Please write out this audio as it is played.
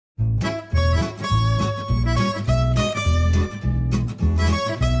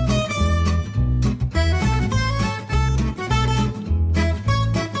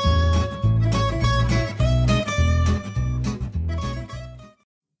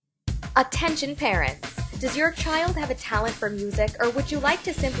Attention parents! Does your child have a talent for music, or would you like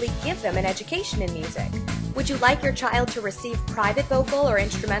to simply give them an education in music? Would you like your child to receive private vocal or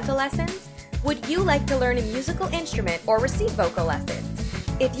instrumental lessons? Would you like to learn a musical instrument or receive vocal lessons?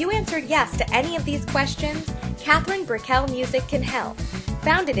 If you answered yes to any of these questions, Catherine Brickell Music can help.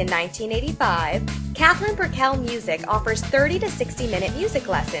 Founded in 1985, Catherine Brickell Music offers 30 to 60-minute music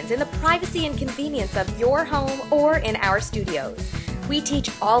lessons in the privacy and convenience of your home or in our studios. We teach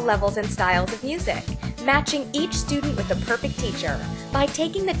all levels and styles of music, matching each student with the perfect teacher by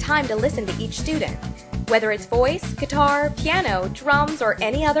taking the time to listen to each student. Whether it's voice, guitar, piano, drums, or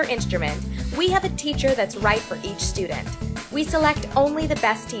any other instrument, we have a teacher that's right for each student. We select only the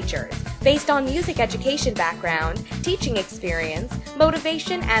best teachers based on music education background, teaching experience,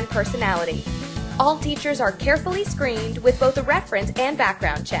 motivation, and personality. All teachers are carefully screened with both a reference and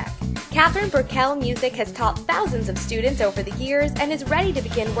background check. Catherine Brickell Music has taught thousands of students over the years and is ready to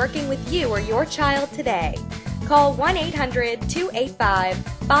begin working with you or your child today. Call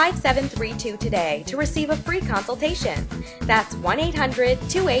 1-800-285-5732 today to receive a free consultation. That's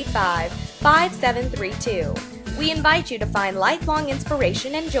 1-800-285-5732. We invite you to find lifelong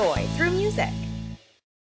inspiration and joy through music.